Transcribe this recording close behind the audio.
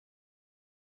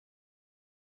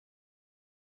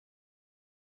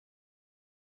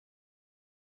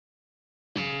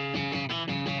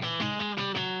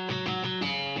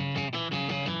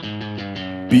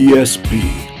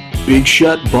BSB. Big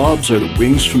Shot Bobs are the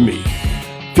wings for me.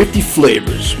 50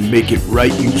 flavors, make it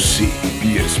right you see.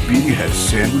 BSB has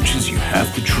sandwiches you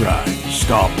have to try.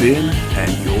 Stop in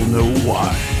and you'll know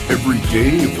why. Every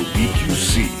day of the week you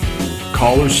see.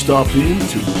 Call or stop in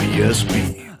to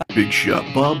BSB. Big Shot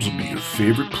Bobs will be your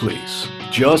favorite place,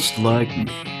 just like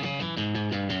me.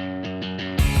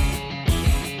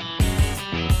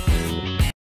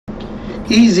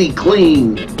 Easy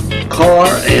Clean Car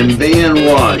and Van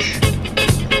Wash,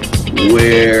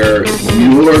 where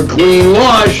your clean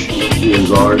wash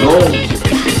is our goal.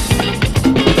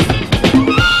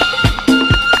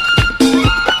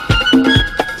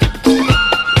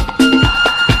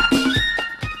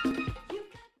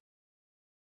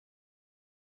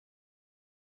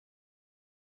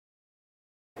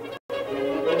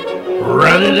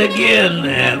 Run it again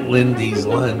at Lindy's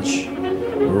Lunch.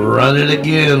 Run it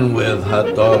again with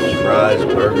hot dogs, fries,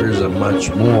 burgers, and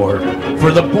much more.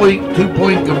 For the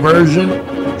 2-point conversion,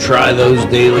 try those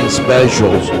daily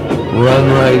specials.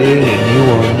 Run right in and you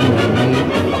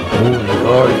won't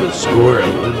guard the score at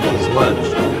Lindy's Lunch.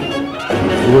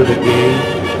 Before the game,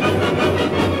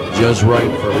 just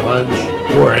right for lunch,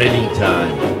 or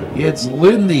anytime. It's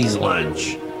Lindy's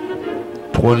Lunch.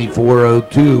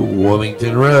 2402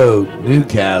 Wilmington Road,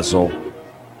 Newcastle.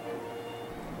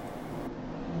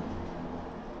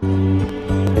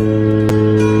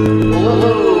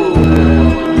 Hello.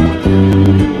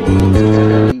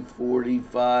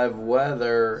 NCTV45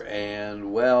 weather,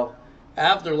 and well,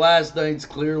 after last night's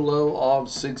clear low of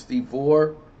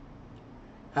 64,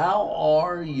 how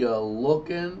are you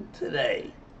looking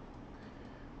today?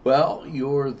 Well,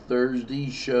 your Thursday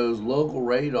shows local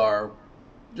radar,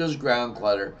 just ground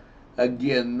clutter.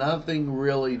 Again, nothing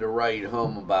really to write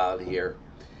home about here.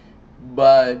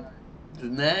 But the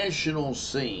national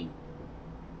scene,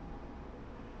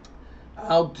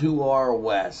 out to our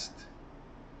west,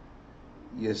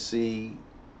 you see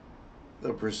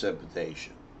the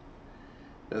precipitation.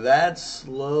 Now that's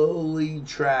slowly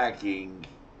tracking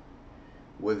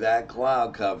with that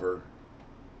cloud cover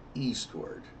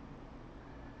eastward.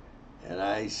 And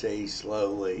I say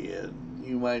slowly, and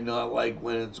you might not like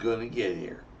when it's going to get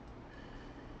here.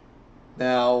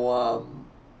 Now,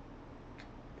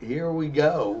 here we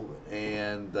go.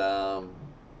 And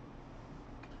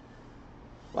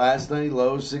last night,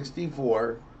 low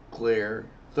 64, clear.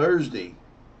 Thursday,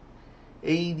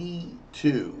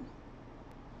 82,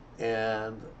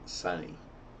 and sunny.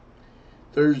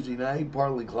 Thursday night,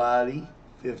 partly cloudy,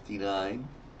 59.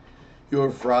 Your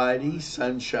Friday,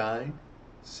 sunshine,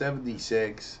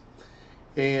 76,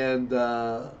 and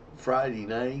Friday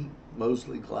night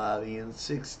mostly cloudy and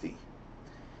 60.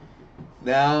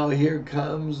 Now here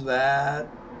comes that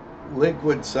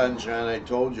liquid sunshine I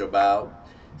told you about.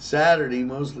 Saturday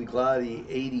mostly cloudy,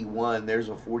 81. There's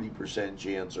a 40%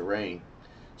 chance of rain,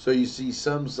 so you see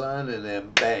some sun and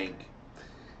then bang.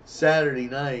 Saturday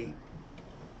night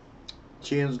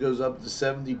chance goes up to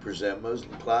 70%,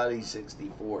 mostly cloudy,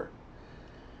 64.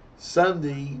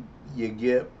 Sunday, you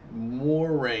get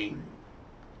more rain,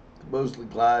 mostly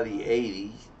cloudy,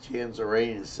 80. Chance of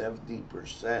rain is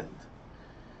 70%.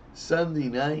 Sunday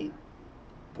night,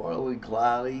 partly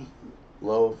cloudy,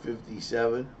 low of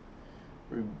 57.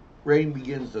 Rain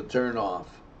begins to turn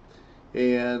off.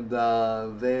 And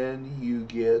then you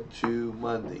get to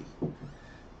Monday.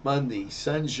 Monday,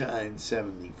 sunshine,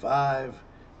 75.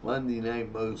 Monday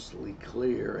night, mostly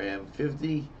clear and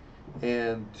 50.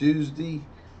 And Tuesday,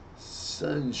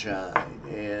 sunshine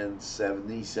and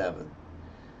 77.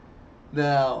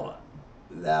 Now,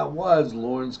 that was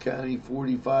Lawrence County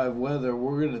 45 weather.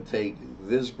 We're going to take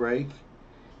this break,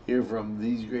 hear from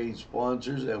these great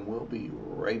sponsors, and we'll be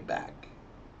right back.